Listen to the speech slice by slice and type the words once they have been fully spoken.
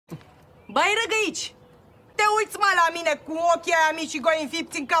Băi, răgăici! Te uiți, mă, la mine cu ochii aia mici și goi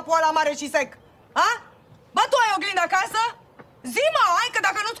înfipți în capul ăla mare și sec. A? Bă, tu ai oglindă acasă? Zi-mă, hai, că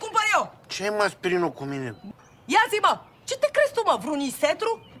dacă nu-ți cumpăr eu. Ce ai, mă, Spirinul, cu mine? Ia zi-mă, ce te crezi tu, mă? Vreun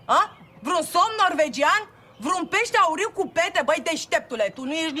isetru? A? Vreun somn norvegian? Vreun pește auriu cu pete? Băi, deșteptule, tu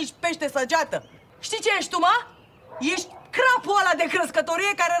nu ești nici pește săgeată. Știi ce ești tu, mă? Ești crapul ăla de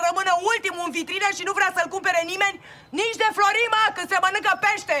crescătorie care rămâne ultimul în vitrină și nu vrea să-l cumpere nimeni nici de Florin, mă, când se mănâncă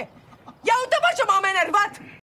pește. Ia uite, mă, ce m-am enervat!